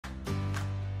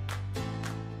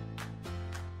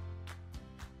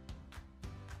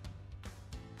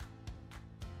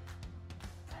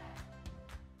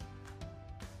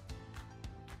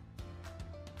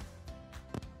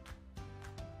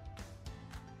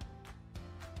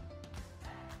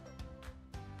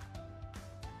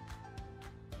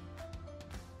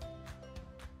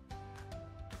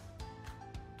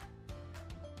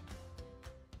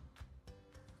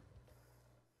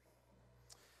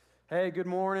Hey, good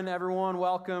morning, everyone.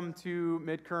 Welcome to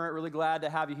Midcurrent. Really glad to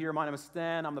have you here. My name is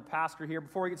Stan. I'm the pastor here.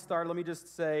 Before we get started, let me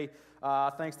just say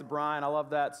thanks to Brian. I love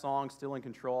that song, Still in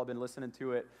Control. I've been listening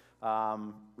to it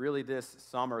really this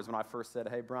summer is when I first said,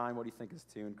 hey, Brian, what do you think of this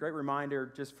tune? Great reminder,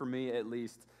 just for me at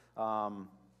least,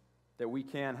 that we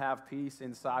can have peace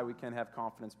inside. We can have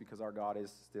confidence because our God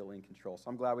is still in control. So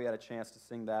I'm glad we had a chance to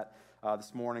sing that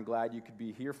this morning. Glad you could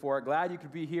be here for it. Glad you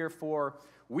could be here for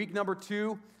week number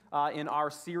 2 in our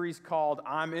series called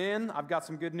I'm In. I've got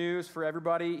some good news for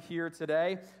everybody here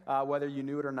today. Whether you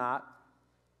knew it or not,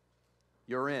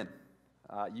 you're in.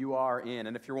 You are in.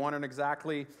 And if you're wondering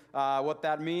exactly what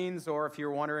that means, or if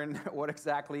you're wondering what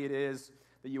exactly it is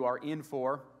that you are in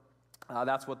for,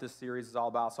 that's what this series is all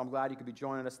about. So I'm glad you could be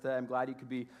joining us today. I'm glad you could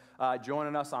be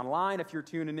joining us online if you're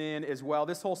tuning in as well.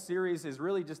 This whole series is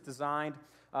really just designed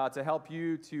to help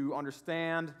you to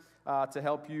understand, to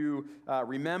help you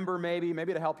remember maybe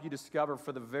to help you discover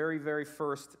for the very, very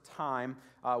first time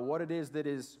what it is that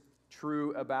is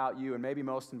true about you, and maybe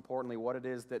most importantly, what it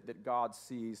is that God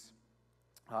sees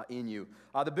in you.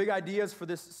 The big ideas for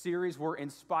this series were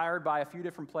inspired by a few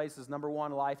different places. Number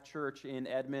one, Life Church in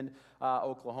Edmond,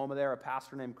 Oklahoma there, a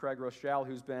pastor named Craig Rochelle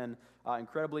who's been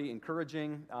incredibly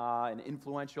encouraging and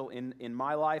influential in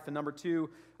my life. And number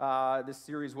two, this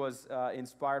series was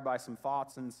inspired by some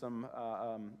thoughts and some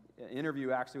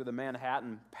interview actually with a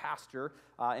Manhattan pastor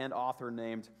and author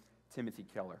named Timothy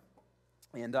Keller.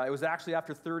 And it was actually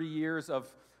after 30 years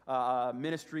of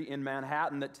ministry in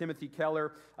Manhattan that Timothy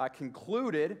Keller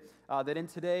concluded that in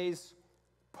today's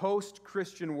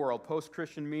post-Christian world,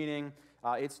 post-Christian meaning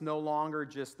it's no longer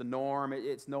just the norm,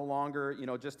 it's no longer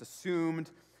just assumed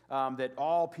that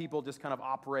all people just kind of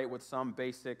operate with some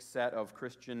basic set of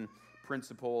Christian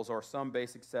principles or some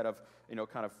basic set of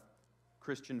kind of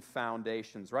Christian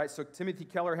foundations, right? So Timothy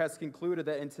Keller has concluded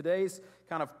that in today's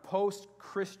kind of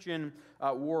post-Christian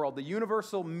world, the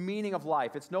universal meaning of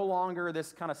life, it's no longer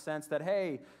this kind of sense that,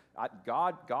 hey,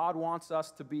 God wants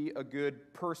us to be a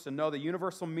good person. No, the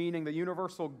universal meaning, the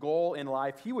universal goal in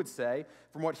life, he would say,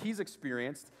 from what he's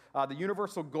experienced, the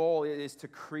universal goal is to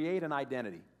create an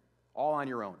identity. All on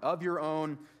your own, of your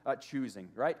own choosing,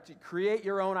 right? To create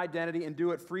your own identity and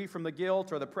do it free from the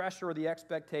guilt or the pressure or the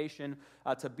expectation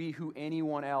to be who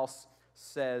anyone else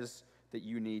says that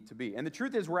you need to be. And the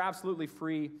truth is, we're absolutely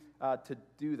free to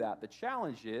do that. The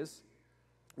challenge is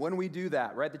when we do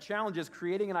that, right? The challenge is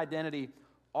creating an identity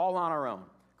all on our own,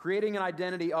 creating an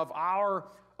identity of our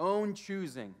own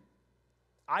choosing.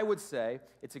 I would say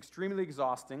it's extremely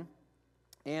exhausting,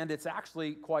 and it's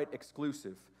actually quite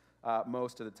exclusive.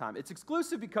 Most of the time. It's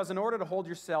exclusive because in order to hold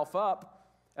yourself up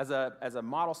as a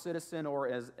model citizen or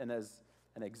as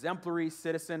an exemplary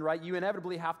citizen, right, you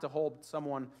inevitably have to hold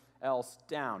someone else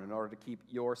down in order to keep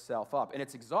yourself up. And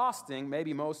it's exhausting,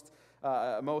 maybe most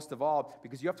of all,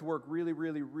 because you have to work really,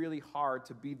 really, really hard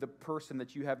to be the person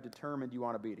that you have determined you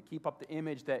want to be, to keep up the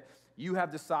image that you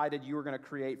have decided you are going to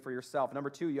create for yourself.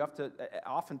 Number two, you have to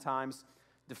oftentimes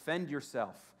defend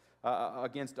yourself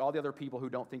against all the other people who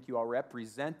don't think you are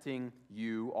representing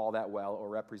you all that well or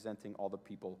representing all the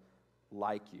people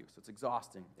like you. So it's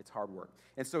exhausting. It's hard work.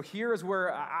 And so here is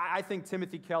where I think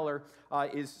Timothy Keller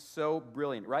is so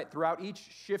brilliant, right? Throughout each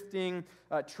shifting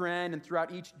trend and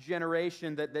throughout each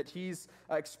generation that he's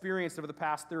experienced over the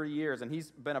past 30 years, and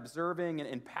he's been observing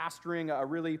and pastoring a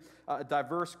really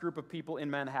diverse group of people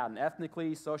in Manhattan,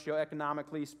 ethnically,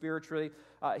 socioeconomically, spiritually.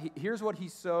 Here's what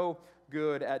he's so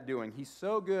good at doing. He's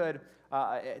so good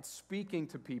at speaking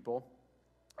to people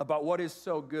about what is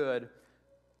so good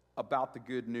about the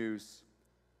good news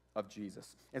of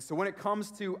Jesus. And so when it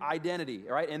comes to identity,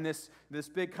 right, and this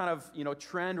big kind of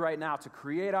trend right now to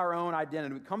create our own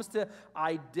identity, when it comes to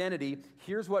identity,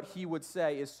 here's what he would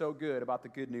say is so good about the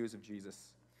good news of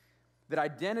Jesus. That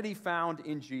identity found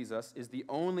in Jesus is the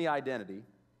only identity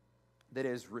that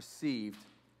is received,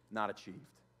 not achieved.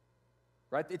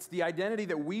 Right? It's the identity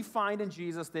that we find in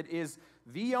Jesus that is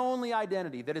the only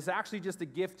identity that is actually just a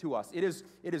gift to us. It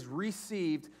is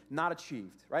received, not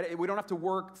achieved. Right? We don't have to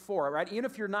work for it. Right? Even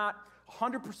if you're not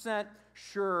 100%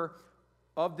 sure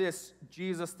of this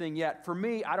Jesus thing yet, for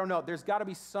me, I don't know. There's got to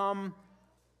be some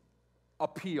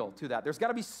appeal to that. There's got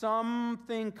to be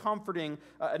something comforting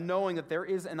knowing that there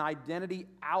is an identity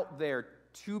out there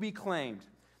to be claimed,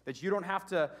 that you don't have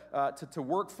to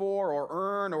work for or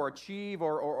earn or achieve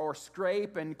or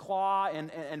scrape and claw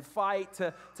and fight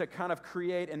to kind of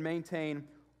create and maintain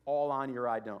all on your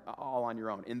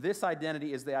own. And this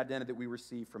identity is the identity that we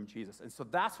receive from Jesus. And so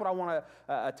that's what I want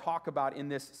to talk about in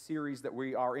this series that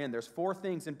we are in. There's 4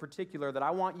 things in particular that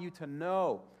I want you to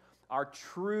know are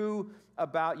true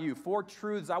about you. 4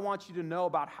 truths I want you to know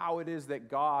about how it is that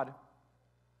God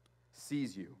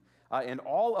sees you. And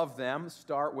all of them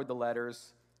start with the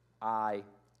letters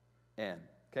I-N.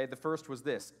 Okay, the first was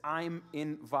this: I'm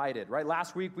invited, right?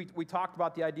 Last week we talked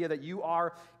about the idea that you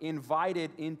are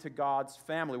invited into God's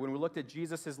family. When we looked at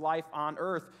Jesus' life on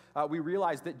earth, we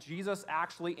realized that Jesus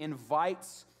actually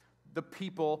invites the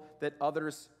people that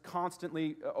others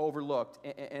constantly overlooked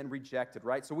and rejected,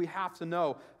 right? So we have to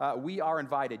know we are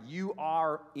invited. You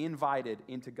are invited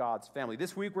into God's family.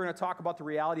 This week we're going to talk about the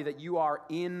reality that you are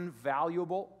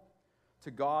invaluable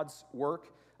to God's work.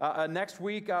 Next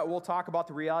week we'll talk about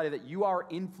the reality that you are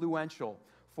influential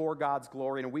for God's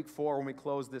glory. And in week 4, when we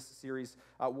close this series,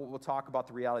 we'll talk about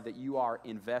the reality that you are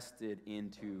invested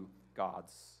into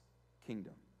God's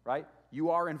kingdom, right?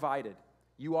 You are invited.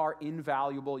 You are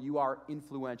invaluable, you are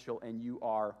influential, and you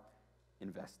are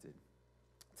invested.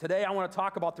 Today, I want to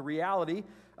talk about the reality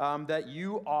that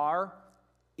you are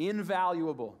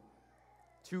invaluable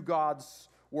to God's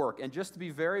work. And just to be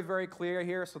very, very clear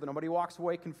here, so that nobody walks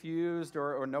away confused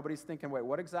or nobody's thinking, wait,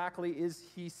 what exactly is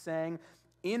he saying?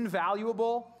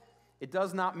 Invaluable, it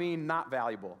does not mean not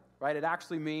valuable, right? It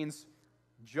actually means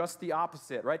just the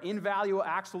opposite, right? Invaluable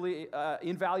actually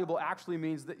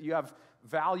means that you have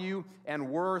value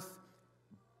and worth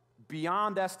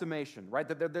beyond estimation, right?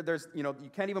 There's,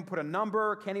 you can't even put a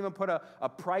number, can't even put a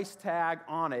price tag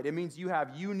on it. It means you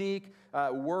have unique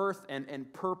worth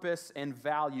and purpose and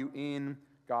value in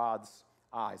God's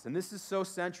eyes. And this is so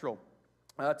central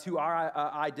to our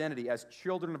identity as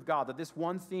children of God, that this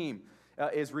one theme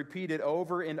is repeated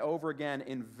over and over again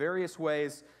in various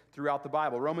ways throughout the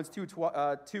Bible. Romans 2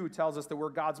 tells us that we're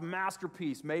God's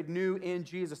masterpiece, made new in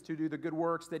Jesus to do the good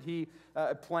works that he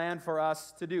planned for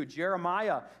us to do.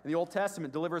 Jeremiah in the Old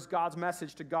Testament delivers God's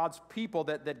message to God's people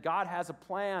that God has a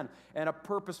plan and a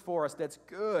purpose for us that's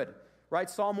good. Right?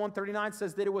 Psalm 139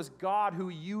 says that it was God who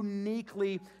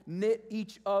uniquely knit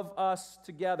each of us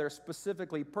together,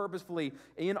 specifically, purposefully,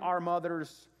 in our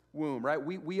mother's womb. Right?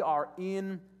 We are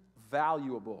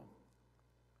invaluable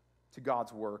to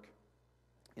God's work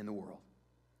in the world.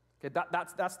 Okay,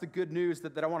 that's the good news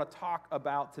that I want to talk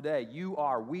about today.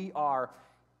 We are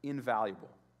invaluable.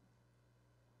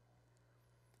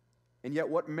 And yet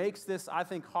what makes this, I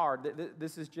think, hard,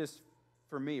 this is just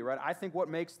for me, right? I think what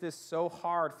makes this so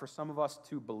hard for some of us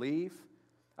to believe,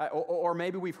 or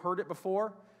maybe we've heard it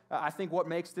before, I think what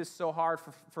makes this so hard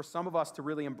for some of us to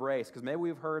really embrace, because maybe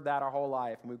we've heard that our whole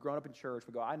life, and we've grown up in church,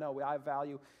 we go, I know, I have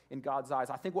value in God's eyes.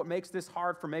 I think what makes this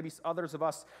hard for maybe others of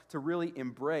us to really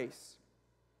embrace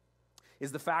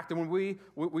is the fact that when we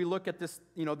look at this,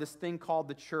 this thing called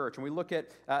the church, and we look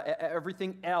at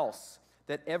everything else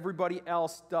that everybody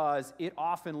else does, it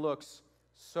often looks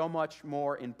so much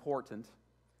more important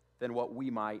than what we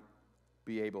might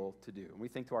be able to do. And we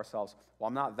think to ourselves, well,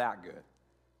 I'm not that good.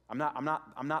 I'm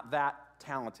not that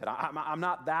talented. I'm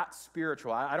not that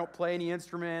spiritual. I don't play any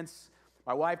instruments.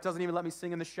 My wife doesn't even let me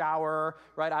sing in the shower,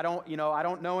 right? I don't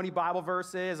know any Bible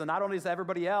verses, and not only does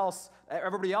everybody else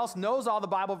knows all the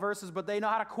Bible verses, but they know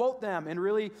how to quote them in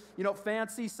really,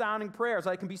 fancy sounding prayers.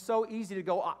 It can be so easy to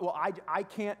go, well, I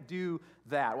can't do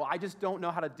that. Well, I just don't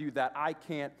know how to do that. I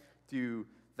can't do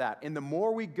that. And the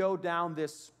more we go down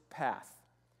this path,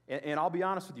 and I'll be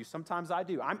honest with you, sometimes I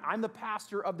do. I'm the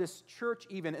pastor of this church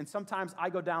even, and sometimes I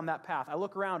go down that path. I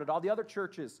look around at all the other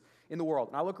churches in the world,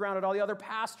 and I look around at all the other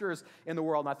pastors in the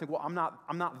world, and I think, well, I'm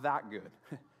not that good.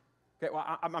 Okay,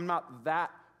 well, I'm not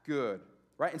that good,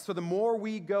 right? And so the more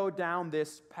we go down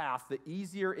this path, the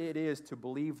easier it is to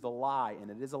believe the lie,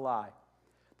 and it is a lie.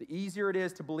 The easier it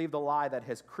is to believe the lie that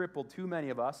has crippled too many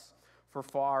of us for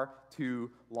far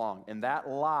too long. And that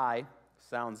lie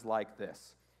sounds like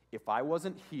this: if I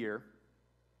wasn't here,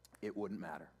 it wouldn't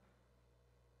matter.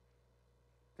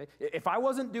 Okay? If I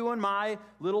wasn't doing my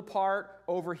little part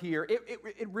over here,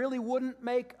 it really wouldn't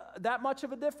make that much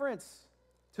of a difference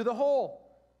to the whole,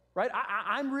 right?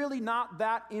 I'm really not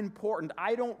that important.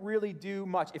 I don't really do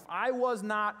much. If I was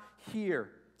not here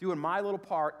doing my little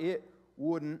part, it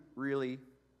wouldn't really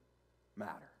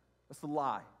matter. That's the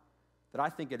lie that I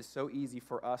think it is so easy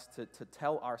for us to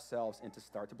tell ourselves and to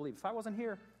start to believe. If I wasn't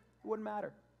here, it wouldn't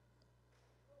matter.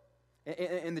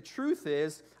 And the truth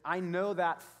is, I know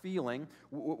that feeling,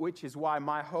 which is why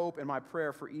my hope and my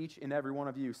prayer for each and every one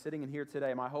of you sitting in here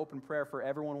today, my hope and prayer for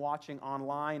everyone watching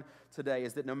online today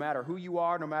is that no matter who you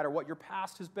are, no matter what your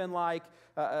past has been like,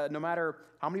 no matter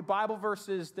how many Bible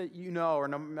verses that you know, or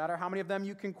no matter how many of them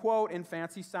you can quote in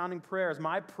fancy-sounding prayers,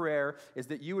 my prayer is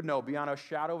that you would know beyond a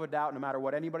shadow of a doubt, no matter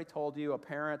what anybody told you, a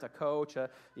parent, a coach,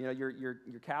 your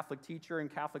Catholic teacher in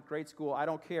Catholic grade school, I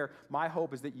don't care. My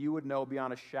hope is that you would know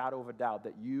beyond a shadow of a doubt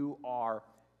that you are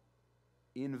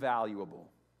invaluable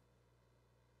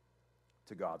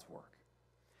to God's work.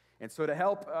 And so to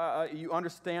help you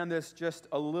understand this just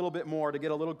a little bit more, to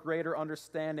get a little greater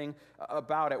understanding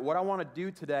about it, what I want to do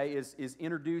today is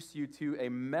introduce you to a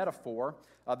metaphor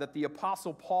that the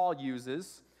Apostle Paul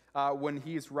uses when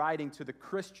he's writing to the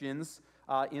Christians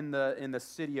in the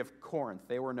city of Corinth.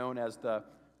 They were known as the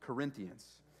Corinthians.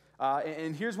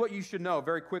 And here's what you should know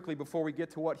very quickly before we get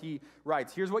to what he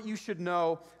writes. Here's what you should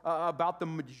know about the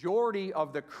majority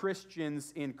of the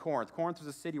Christians in Corinth. Corinth was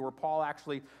a city where Paul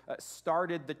actually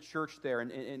started the church there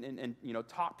and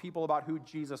taught people about who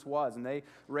Jesus was. And they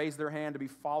raised their hand to be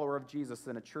follower of Jesus,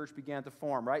 and a church began to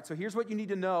form, right? So here's what you need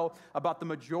to know about the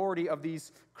majority of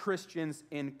these Christians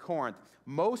in Corinth.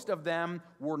 Most of them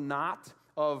were not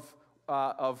of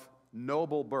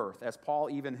noble birth, as Paul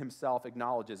even himself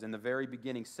acknowledges in the very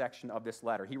beginning section of this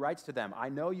letter. He writes to them, I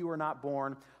know you are not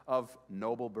born of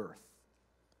noble birth.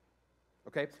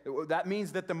 Okay? That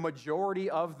means that the majority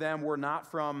of them were not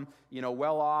from,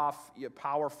 well-off,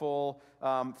 powerful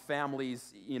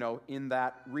families, in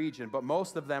that region. But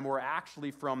most of them were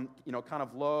actually from, kind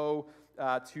of low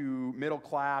to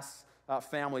middle-class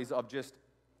families of just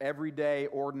everyday,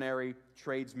 ordinary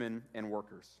tradesmen and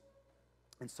workers.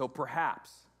 And so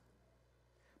perhaps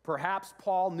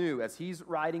Paul knew, as he's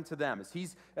writing to them, as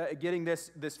he's getting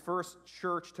this first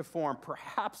church to form,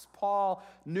 perhaps Paul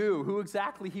knew who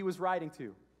exactly he was writing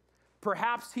to.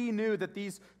 Perhaps he knew that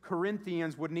these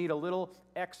Corinthians would need a little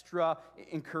extra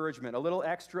encouragement, a little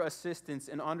extra assistance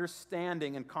in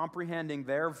understanding and comprehending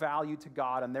their value to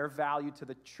God and their value to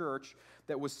the church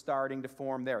that was starting to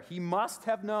form there. He must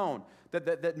have known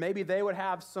that maybe they would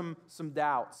have some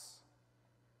doubts.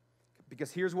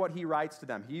 Because here's what he writes to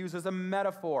them. He uses a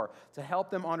metaphor to help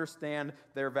them understand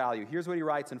their value. Here's what he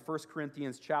writes in 1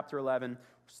 Corinthians chapter 11,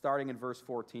 starting in verse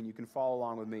 14. You can follow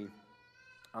along with me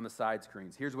on the side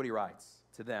screens. Here's what he writes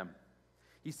to them.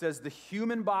 He says, the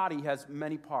human body has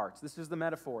many parts. This is the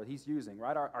metaphor he's using,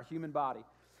 right? Our human body.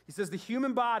 He says the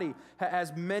human body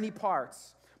has many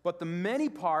parts, but the many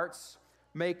parts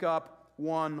make up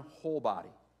one whole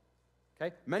body.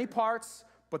 Okay? Many parts,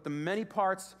 but the many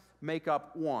parts make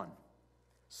up one.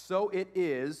 So it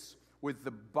is with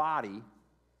the body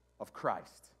of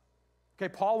Christ. Okay,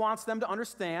 Paul wants them to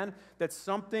understand that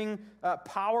something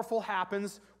powerful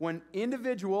happens when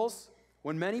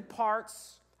when many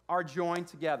parts are joined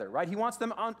together, right? He wants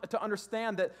them to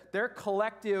understand that their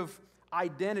collective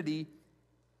identity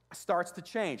starts to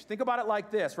change. Think about it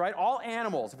like this, right? All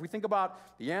animals, if we think about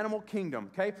the animal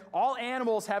kingdom, okay? All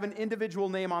animals have an individual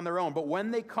name on their own, but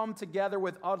when they come together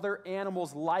with other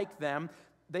animals like them,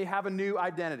 they have a new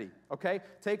identity, okay?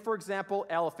 Take, for example,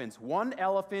 elephants. One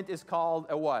elephant is called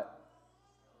a what?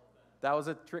 That was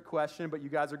a trick question, but you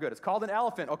guys are good. It's called an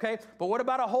elephant, okay? But what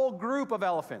about a whole group of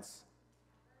elephants?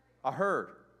 A herd.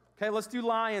 Okay, let's do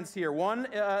lions here. One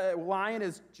lion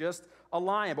is just a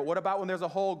lion, but what about when there's a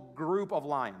whole group of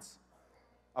lions?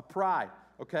 A pride,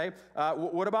 okay?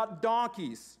 What about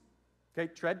donkeys? Okay,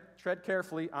 tread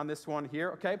carefully on this one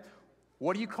here, okay?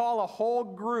 What do you call a whole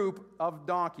group of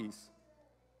donkeys?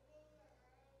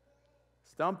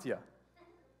 Stumped you.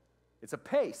 It's a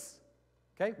pace.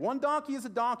 Okay? One donkey is a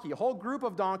donkey. A whole group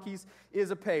of donkeys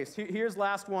is a pace. Here's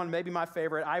last one, maybe my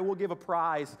favorite. I will give a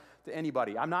prize to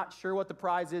anybody. I'm not sure what the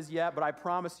prize is yet, but I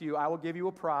promise you I will give you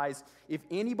a prize if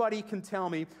anybody can tell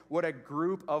me what a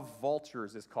group of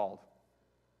vultures is called.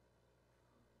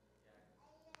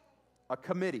 A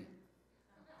committee.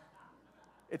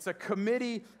 It's a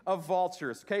committee of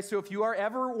vultures. Okay, so if you are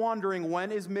ever wondering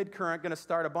when is Midcurrent going to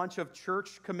start a bunch of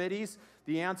church committees,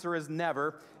 the answer is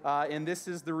never, and this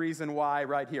is the reason why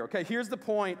right here. Okay, here's the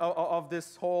point of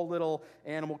this whole little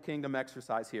animal kingdom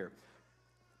exercise here.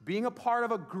 Being a part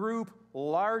of a group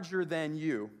larger than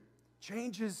you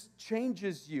changes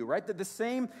you, right? That the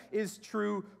same is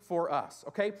true for us,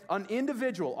 okay? An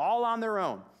individual, all on their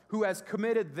own, who has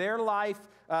committed their life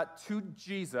to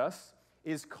Jesus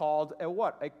is called a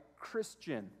what? A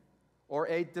Christian or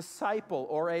a disciple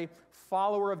or a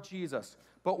follower of Jesus.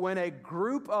 But when a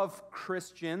group of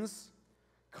Christians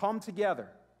come together,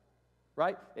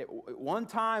 right, at one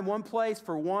time, one place,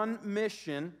 for one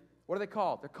mission, what are they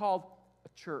called? They're called a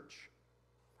church,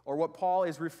 or what Paul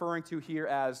is referring to here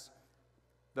as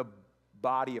the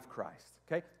body of Christ.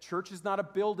 Okay? Church is not a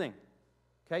building.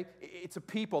 Okay? It's a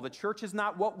people. The church is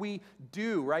not what we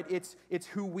do, right? It's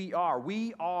who we are.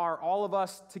 We are, all of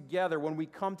us together, when we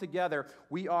come together,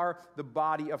 we are the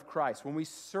body of Christ. When we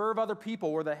serve other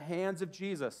people, we're the hands of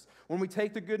Jesus. When we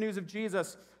take the good news of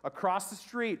Jesus across the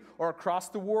street or across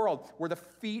the world, we're the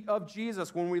feet of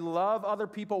Jesus. When we love other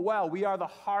people well, we are the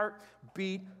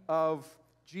heartbeat of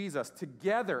Jesus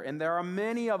together. And there are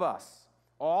many of us,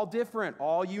 all different,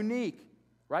 all unique,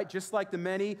 right? Just like the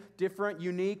many different,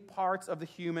 unique parts of the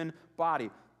human body.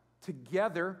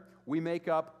 Together, we make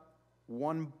up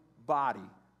one body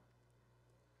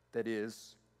that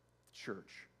is the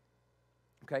church.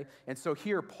 Okay? And so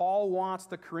here, Paul wants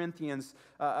the Corinthians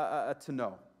to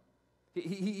know.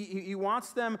 He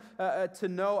wants them to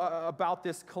know about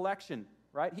this collection,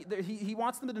 right? He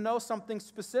wants them to know something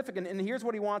specific. And here's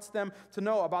what he wants them to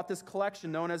know about this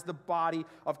collection known as the body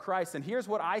of Christ. And here's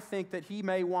what I think that he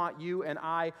may want you and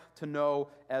I to know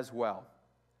as well.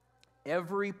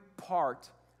 Every part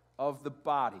of the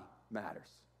body matters.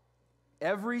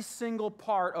 Every single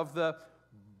part of the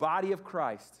body of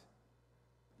Christ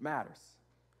matters.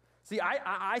 See,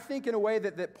 I think in a way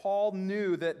that Paul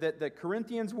knew that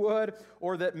Corinthians would,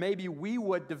 or that maybe we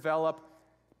would develop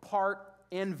part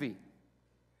envy.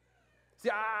 See,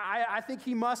 I think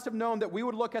he must have known that we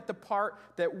would look at the part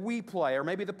that we play, or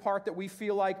maybe the part that we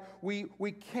feel like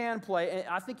we can play. And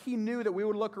I think he knew that we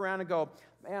would look around and go,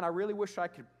 man, I really wish I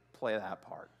could play that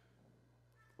part.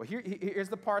 Well, here's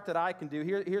the part that I can do.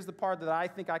 Here's the part that I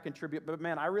think I contribute. But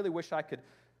man, I really wish I could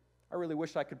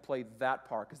play that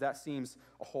part, because that seems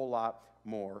a whole lot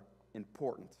more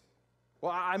important.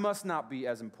 Well, I must not be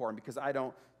as important because I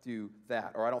don't do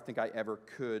that, or I don't think I ever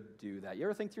could do that. You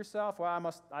ever think to yourself,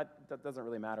 well, that doesn't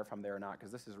really matter if I'm there or not,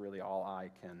 because this is really all I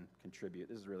can contribute.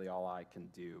 This is really all I can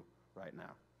do right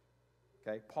now.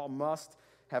 Okay? Paul must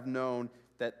have known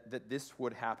that this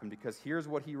would happen, because here's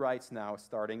what he writes now,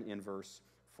 starting in verse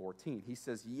 14. He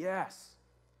says, yes,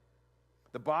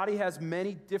 the body has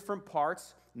many different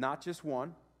parts, not just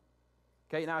one.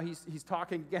 Okay, now he's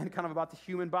talking again kind of about the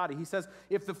human body. He says,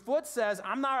 if the foot says,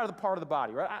 I'm not a part of the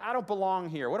body, right? I don't belong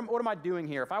here. What am I doing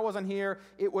here? If I wasn't here,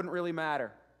 it wouldn't really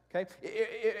matter. Okay?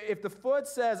 If the foot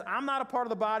says, I'm not a part of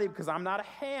the body because I'm not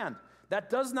a hand, that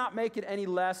does not make it any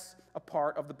less a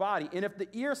part of the body. And if the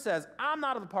ear says, I'm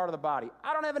not a part of the body,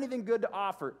 I don't have anything good to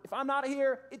offer, if I'm not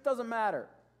here, it doesn't matter.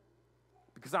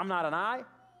 Because I'm not an eye,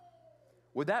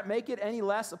 would that make it any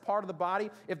less a part of the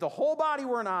body? If the whole body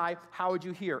were an eye, how would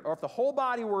you hear? Or if the whole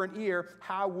body were an ear,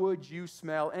 how would you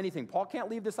smell anything? Paul can't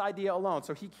leave this idea alone,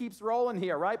 so he keeps rolling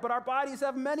here, right? But our bodies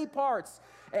have many parts,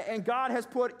 and God has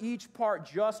put each part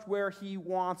just where he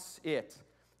wants it.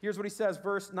 Here's what he says,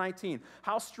 verse 19.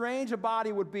 How strange a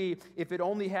body would be if it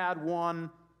only had one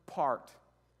part.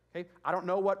 Okay? I don't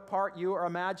know what part you are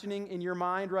imagining in your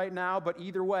mind right now, but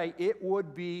either way, it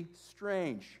would be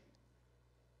strange.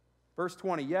 Verse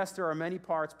 20, yes, there are many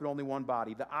parts, but only one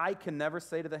body. The eye can never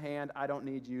say to the hand, I don't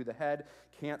need you. The head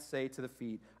can't say to the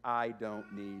feet, I don't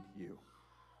need you.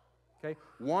 Okay?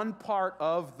 One part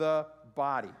of the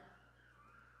body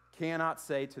cannot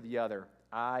say to the other,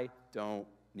 I don't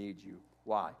need you.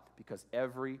 Why? Because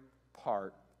every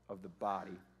part of the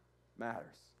body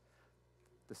matters.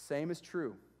 The same is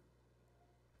true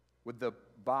with the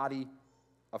body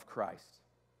of Christ.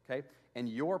 Okay? And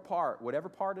your part, whatever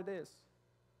part it is,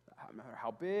 no matter how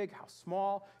big, how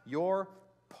small, your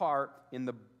part in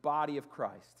the body of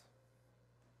Christ,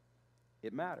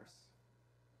 it matters.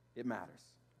 It matters,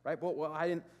 right? Well, I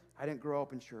didn't grow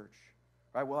up in church,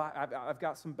 right? Well, I've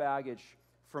got some baggage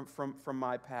from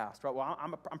my past, right? Well,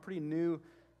 I'm pretty new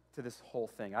to this whole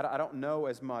thing. I don't know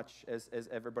as much as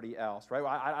everybody else, right?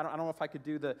 Well, I don't know if I could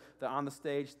do the on the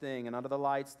stage thing and under the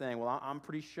lights thing. Well, I'm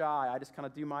pretty shy. I just kind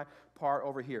of do my part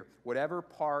over here. Whatever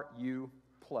part you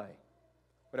play,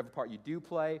 whatever part you do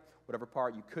play, whatever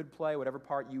part you could play, whatever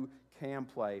part you can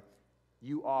play,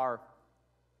 you are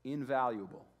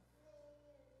invaluable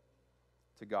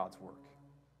to God's work.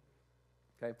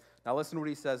 Okay? Now listen to what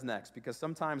he says next, because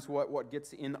sometimes what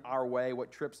gets in our way,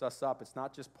 what trips us up, it's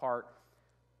not just part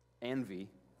envy.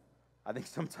 I think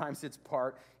sometimes it's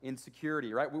part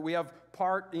insecurity, right? We have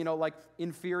part, like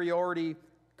inferiority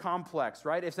complex,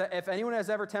 right? If anyone has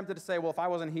ever tempted to say, well, if I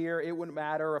wasn't here, it wouldn't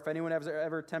matter. Or if anyone has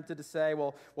ever tempted to say,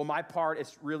 well, my part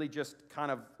is really just kind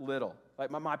of little.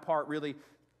 Like my part really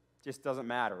just doesn't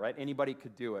matter, right? Anybody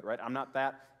could do it, right? I'm not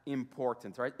that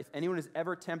important, right? If anyone is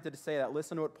ever tempted to say that,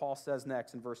 listen to what Paul says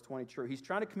next in verse 20. True. He's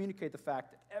trying to communicate the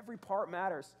fact that every part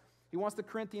matters. He wants the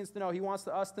Corinthians to know. He wants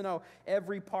us to know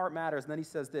every part matters. And then he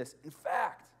says this, in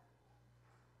fact,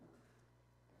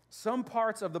 some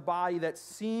parts of the body that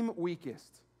seem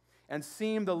weakest and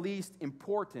seem the least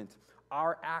important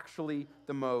are actually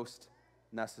the most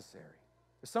necessary.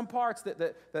 There's some parts that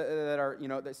are,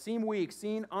 that seem weak,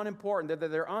 seem unimportant,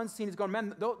 that they're unseen. He's going,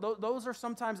 man, those are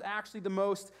sometimes actually the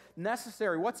most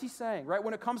necessary. What's he saying, right?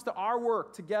 When it comes to our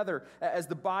work together as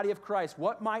the body of Christ,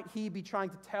 what might he be trying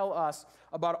to tell us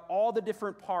about all the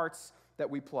different parts that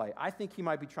we play? I think he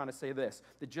might be trying to say this,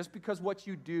 that just because what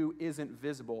you do isn't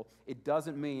visible, it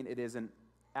doesn't mean it isn't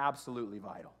absolutely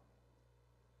vital.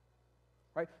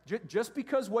 Right? Just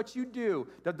because what you do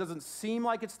that doesn't seem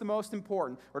like it's the most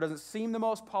important, or doesn't seem the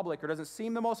most public, or doesn't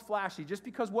seem the most flashy, just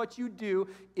because what you do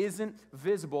isn't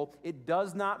visible, it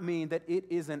does not mean that it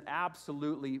isn't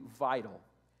absolutely vital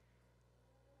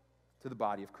to the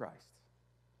body of Christ.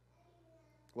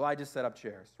 Well, I just set up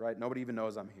chairs, right? Nobody even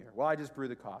knows I'm here. Well, I just brew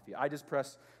the coffee. I just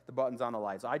press the buttons on the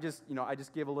lights. I just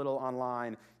give a little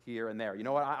online here and there. You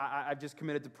know what? I've just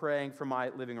committed to praying from my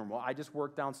living room. Well, I just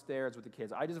work downstairs with the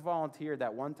kids. I just volunteered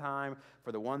that one time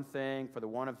for the one thing, for the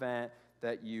one event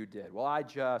that you did. Well, I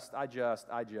just,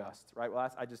 right?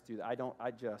 Well, I just do that.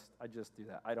 I just do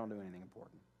that. I don't do anything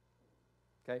important.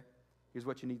 Okay? Here's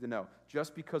what you need to know.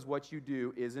 Just because what you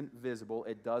do isn't visible,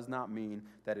 it does not mean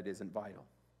that it isn't vital.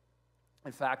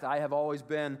 In fact, I have always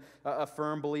been a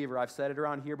firm believer. I've said it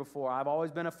around here before. I've always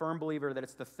been a firm believer that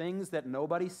it's the things that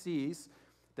nobody sees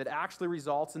that actually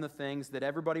results in the things that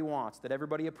everybody wants, that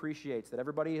everybody appreciates, that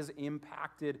everybody is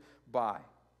impacted by.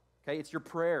 Okay? It's your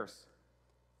prayers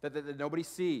that nobody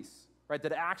sees, right?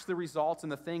 That actually results in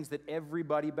the things that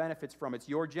everybody benefits from. It's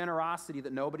your generosity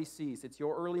that nobody sees. It's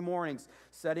your early mornings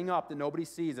setting up that nobody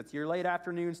sees. It's your late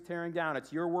afternoons tearing down.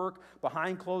 It's your work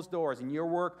behind closed doors and your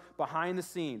work behind the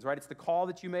scenes, right? It's the call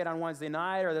that you made on Wednesday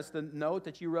night, or that's the note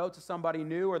that you wrote to somebody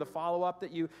new, or the follow-up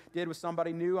that you did with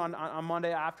somebody new on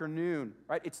Monday afternoon,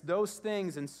 right? It's those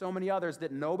things and so many others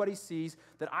that nobody sees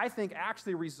that I think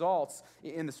actually results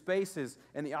in the spaces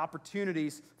and the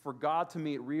opportunities for God to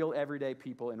meet real everyday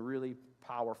people in really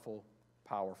powerful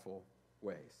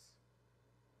ways.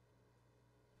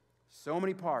 So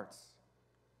many parts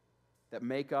that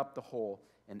make up the whole,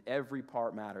 and every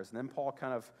part matters. And then Paul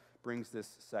kind of brings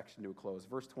this section to a close.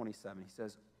 Verse 27, he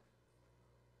says,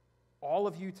 all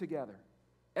of you together,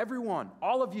 everyone,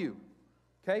 all of you,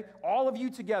 okay? All of you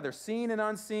together, seen and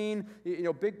unseen,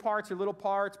 big parts or little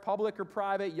parts, public or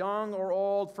private, young or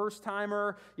old,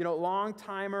 first-timer,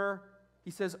 long-timer. He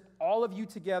says, all of you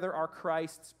together are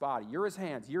Christ's body. You're his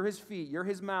hands, you're his feet, you're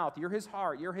his mouth, you're his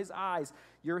heart, you're his eyes,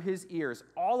 you're his ears.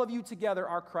 All of you together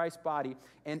are Christ's body.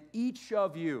 And each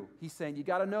of you, he's saying, you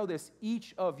got to know this,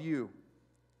 each of you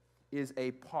is a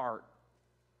part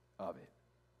of it.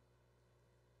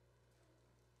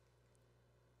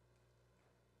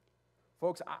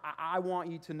 Folks, I want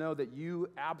you to know that you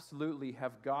absolutely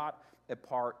have got a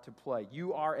part to play.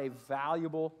 You are a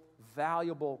valuable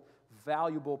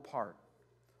part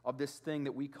of this thing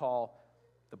that we call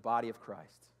the body of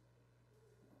Christ.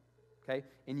 Okay?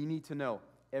 And you need to know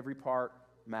every part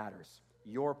matters.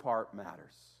 Your part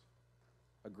matters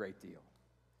a great deal.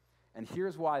 And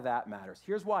here's why that matters.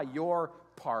 Here's why your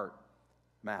part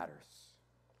matters.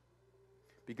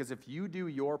 Because if you do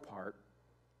your part,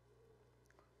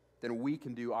 then we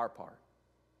can do our part.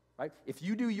 Right? If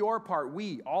you do your part,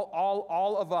 we,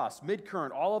 all of us,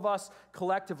 Midcurrent, all of us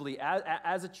collectively,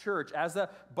 as a church, as a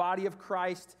body of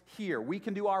Christ here, we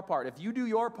can do our part. If you do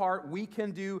your part, we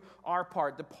can do our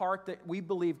part, the part that we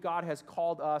believe God has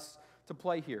called us to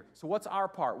play here. So what's our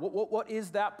part? What is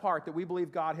that part that we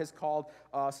believe God has called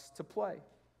us to play?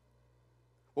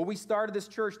 Well, we started this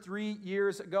church 3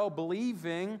 years ago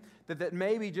believing that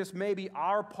maybe, just maybe,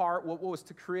 our part was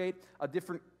to create a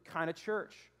different kind of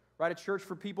church. Right? A church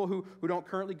for people who don't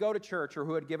currently go to church, or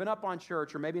who had given up on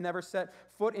church, or maybe never set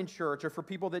foot in church, or for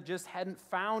people that just hadn't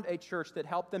found a church that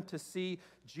helped them to see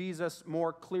Jesus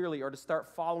more clearly, or to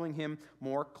start following him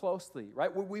more closely. Right?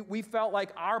 We felt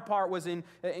like our part was in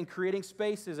creating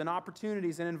spaces and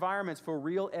opportunities and environments for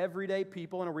real everyday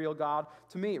people and a real God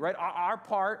to meet. Right? Our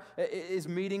part is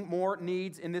meeting more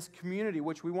needs in this community,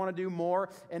 which we want to do more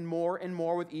and more and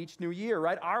more with each new year.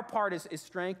 Right? Our part is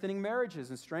strengthening marriages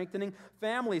and strengthening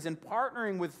families and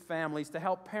partnering with families to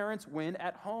help parents win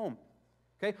at home.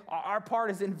 Okay? Our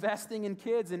part is investing in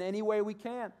kids in any way we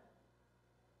can.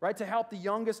 Right? To help the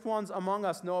youngest ones among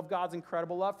us know of God's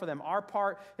incredible love for them. Our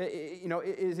part,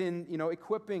 is in,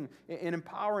 equipping and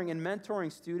empowering and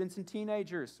mentoring students and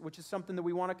teenagers, which is something that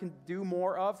we want to do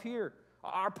more of here.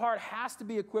 Our part has to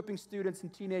be equipping students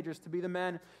and teenagers to be the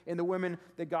men and the women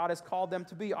that God has called them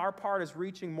to be. Our part is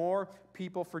reaching more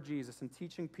people for Jesus and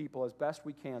teaching people as best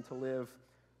we can to live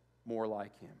more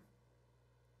like him.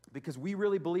 Because we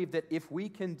really believe that if we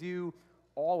can do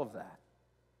all of that,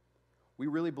 we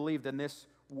really believe that this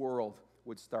world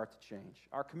would start to change.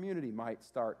 Our community might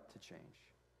start to change.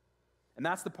 And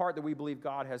that's the part that we believe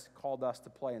God has called us to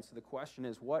play. And so the question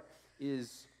is, what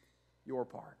is your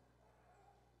part?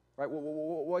 Right?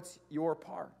 What's your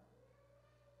part?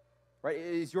 Right?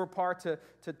 Is your part to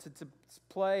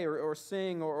play or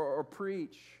sing or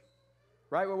preach?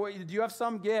 Right? Do you have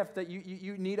some gift that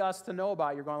you need us to know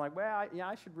about? You're going like, well,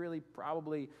 I should really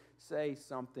probably say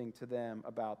something to them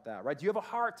about that, right? Do you have a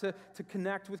heart to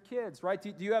connect with kids, right?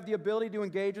 Do you have the ability to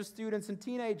engage with students and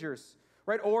teenagers,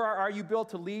 right? Or are you built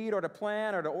to lead or to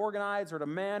plan or to organize or to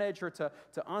manage or to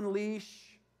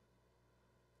unleash?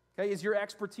 Okay, is your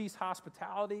expertise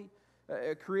hospitality,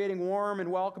 creating warm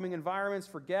and welcoming environments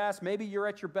for guests? Maybe you're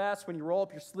at your best when you roll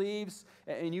up your sleeves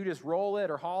and you just roll it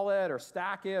or haul it or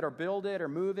stack it or build it or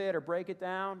move it or break it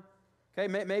down. Okay,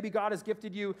 maybe God has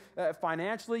gifted you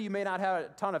financially. You may not have a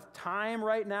ton of time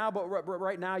right now, but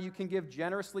right now you can give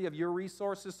generously of your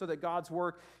resources so that God's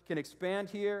work can expand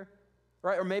here.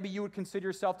 Right? Or maybe you would consider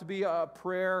yourself to be a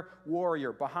prayer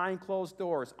warrior behind closed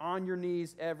doors, on your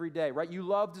knees every day. Right? You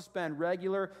love to spend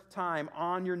regular time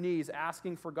on your knees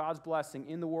asking for God's blessing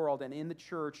in the world and in the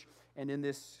church and in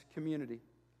this community.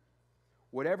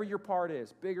 Whatever your part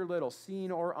is, big or little, seen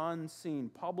or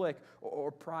unseen, public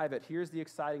or private, here's the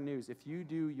exciting news. If you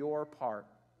do your part,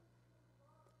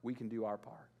 we can do our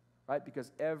part. Right?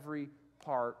 Because every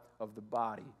part of the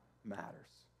body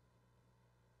matters.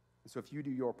 And so if you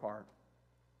do your part,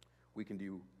 we can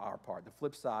do our part. The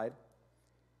flip side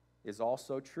is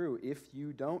also true. If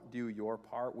you don't do your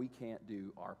part, we can't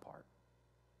do our part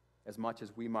as much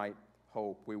as we might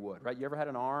hope we would, right? You ever had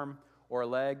an arm or a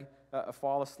leg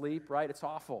fall asleep, right? It's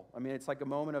awful. I mean, it's like a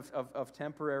moment of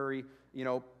temporary,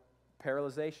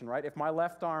 paralyzation, right? If my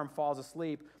left arm falls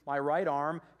asleep, my right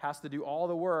arm has to do all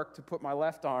the work to put my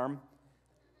left arm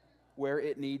where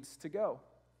it needs to go.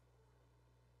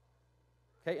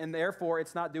 Okay, and therefore,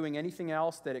 it's not doing anything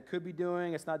else that it could be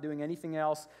doing. It's not doing anything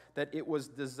else that it was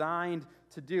designed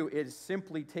to do. It is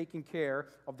simply taking care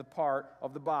of the part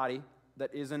of the body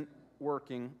that isn't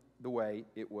working the way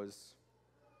it was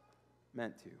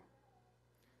meant to.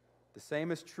 The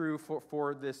same is true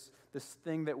for this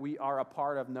thing that we are a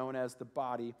part of known as the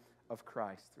body of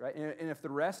Christ, right? And if the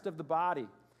rest of the body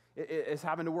is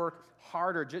having to work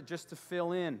harder just to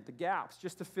fill in the gaps,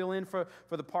 just to fill in for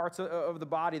the parts of the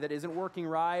body that isn't working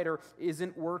right or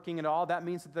isn't working at all, that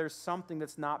means that there's something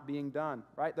that's not being done,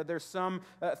 right? That there's some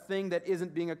thing that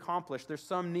isn't being accomplished. There's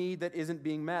some need that isn't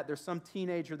being met. There's some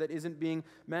teenager that isn't being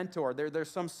mentored.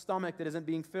 There's some stomach that isn't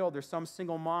being filled. There's some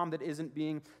single mom that isn't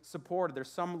being supported.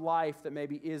 There's some life that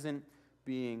maybe isn't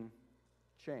being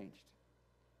changed.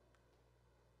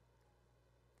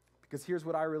 Because here's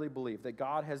what I really believe, that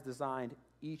God has designed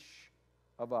each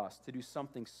of us to do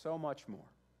something so much more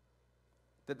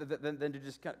than to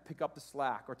just kind of pick up the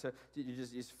slack or to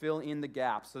just fill in the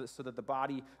gaps so that the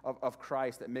body of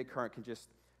Christ at Midcurrent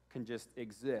can just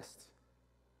exist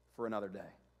for another day.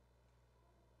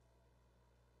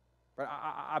 Right?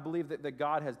 I believe that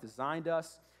God has designed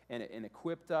us and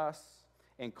equipped us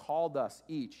and called us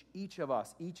each of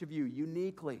us, each of you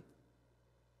uniquely.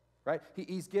 Right?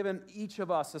 He's given each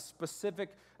of us a specific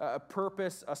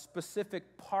purpose, a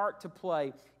specific part to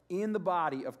play in the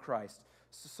body of Christ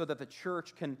so that the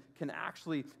church can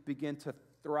actually begin to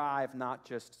thrive, not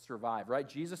just survive. Right?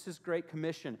 Jesus' Great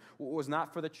Commission was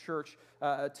not for the church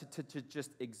to just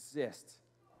exist.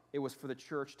 It was for the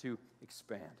church to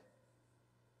expand.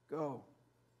 Go,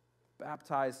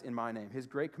 baptize in my name. His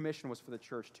Great Commission was for the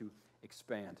church to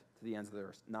expand to the ends of the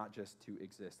earth, not just to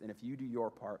exist. And if you do your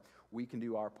part, we can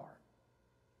do our part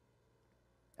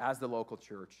as the local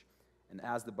church and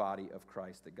as the body of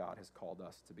Christ that God has called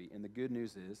us to be. And the good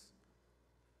news is,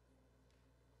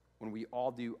 when we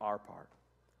all do our part,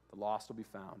 the lost will be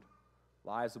found,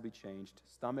 lives will be changed,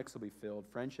 stomachs will be filled,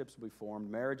 friendships will be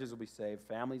formed, marriages will be saved,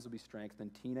 families will be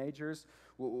strengthened, teenagers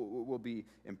will be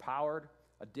empowered,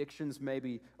 addictions may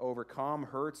be overcome,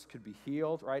 hurts could be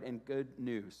healed, right? And good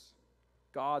news,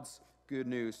 God's good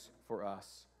news for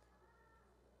us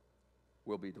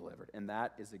will be delivered. And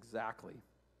that is exactly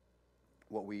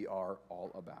what we are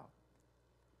all about.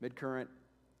 Midcurrent,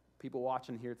 people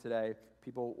watching here today,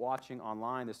 people watching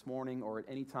online this morning or at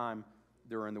any time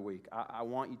during the week, I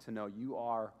want you to know you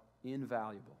are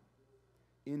invaluable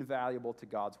to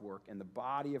God's work. And the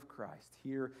body of Christ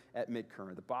here at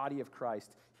Midcurrent, the body of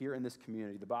Christ here in this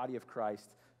community, the body of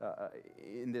Christ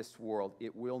in this world,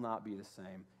 it will not be the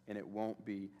same, and it won't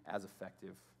be as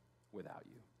effective without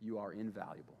you. You are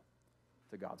invaluable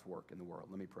to God's work in the world.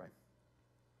 Let me pray.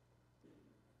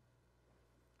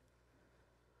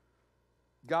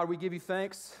 God, we give you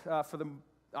thanks for the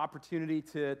opportunity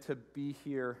to be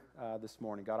here this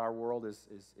morning. God, our world is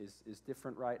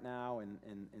different right now,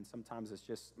 and sometimes it's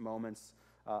just moments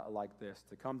like this,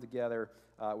 to come together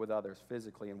with others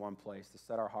physically in one place, to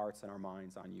set our hearts and our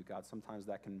minds on you. God, sometimes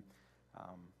that can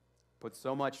put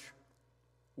so much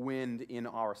wind in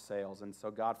our sails. And so,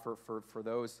 God, for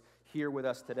those here with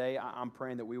us today, I'm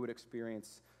praying that we would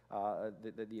experience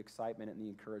the excitement and the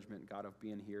encouragement, God, of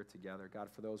being here together. God,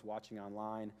 for those watching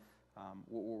online,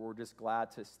 we're just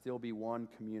glad to still be one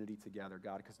community together,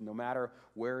 God, because no matter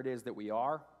where it is that we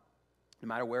are, no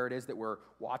matter where it is that we're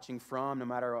watching from, no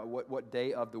matter what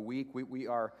day of the week, we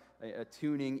are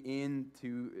tuning in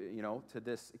to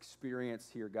this experience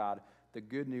here, God. The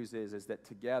good news is that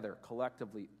together,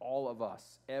 collectively, all of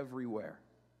us, everywhere,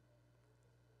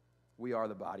 we are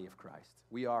the body of Christ.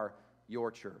 We are your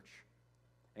church.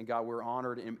 And God, we're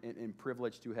honored and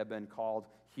privileged to have been called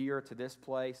here to this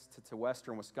place, to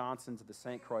western Wisconsin, to the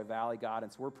St. Croix Valley, God.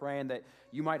 And so we're praying that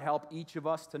you might help each of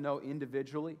us to know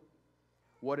individually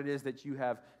what it is that you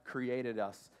have created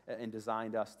us and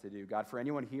designed us to do. God, for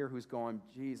anyone here who's going,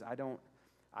 geez, I don't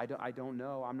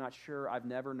know, I'm not sure, I've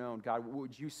never known. God,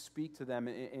 would you speak to them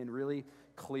in really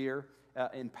clear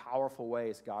and powerful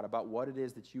ways, God, about what it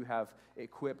is that you have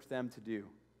equipped them to do?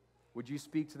 Would you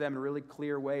speak to them in really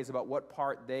clear ways about what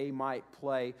part they might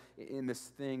play in this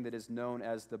thing that is known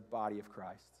as the body of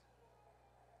Christ?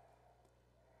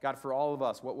 God, for all of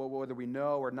us, whether we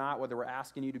know or not, whether we're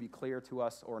asking you to be clear to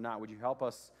us or not, would you help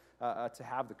us to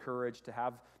have the courage, to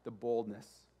have the boldness,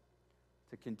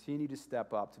 to continue to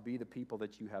step up, to be the people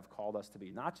that you have called us to be.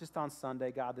 Not just on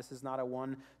Sunday, God. This is not a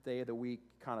one day of the week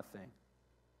kind of thing.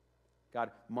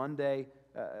 God, Monday,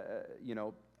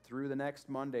 through the next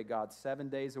Monday, God, 7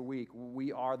 days a week,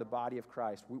 we are the body of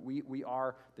Christ. We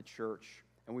are the church,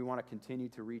 and we want to continue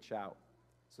to reach out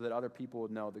so that other people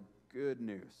would know the good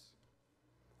news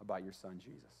about your Son,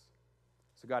 Jesus.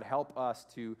 So God, help us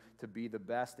to be the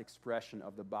best expression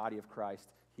of the body of Christ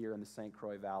here in the St.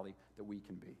 Croix Valley that we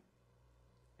can be.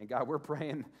 And God, we're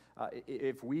praying,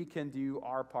 if we can do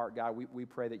our part, God, we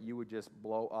pray that you would just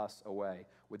blow us away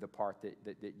with the part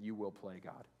that you will play,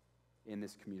 God, in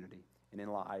this community and in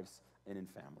lives and in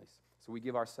families. So we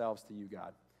give ourselves to you,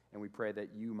 God, and we pray that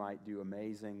you might do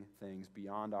amazing things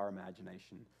beyond our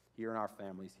imagination here in our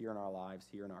families, here in our lives,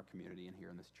 here in our community, and here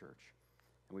in this church.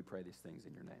 And we pray these things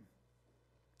in your name.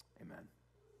 Amen.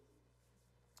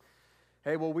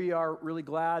 Hey, well, we are really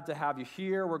glad to have you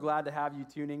here. We're glad to have you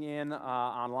tuning in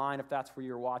online if that's where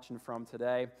you're watching from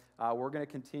today. We're going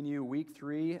to continue week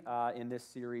 3 in this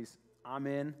series, I'm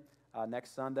In,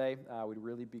 next Sunday. We'd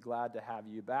really be glad to have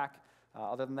you back.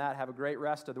 Other than that, have a great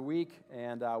rest of the week,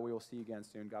 and we will see you again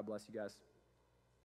soon. God bless you guys.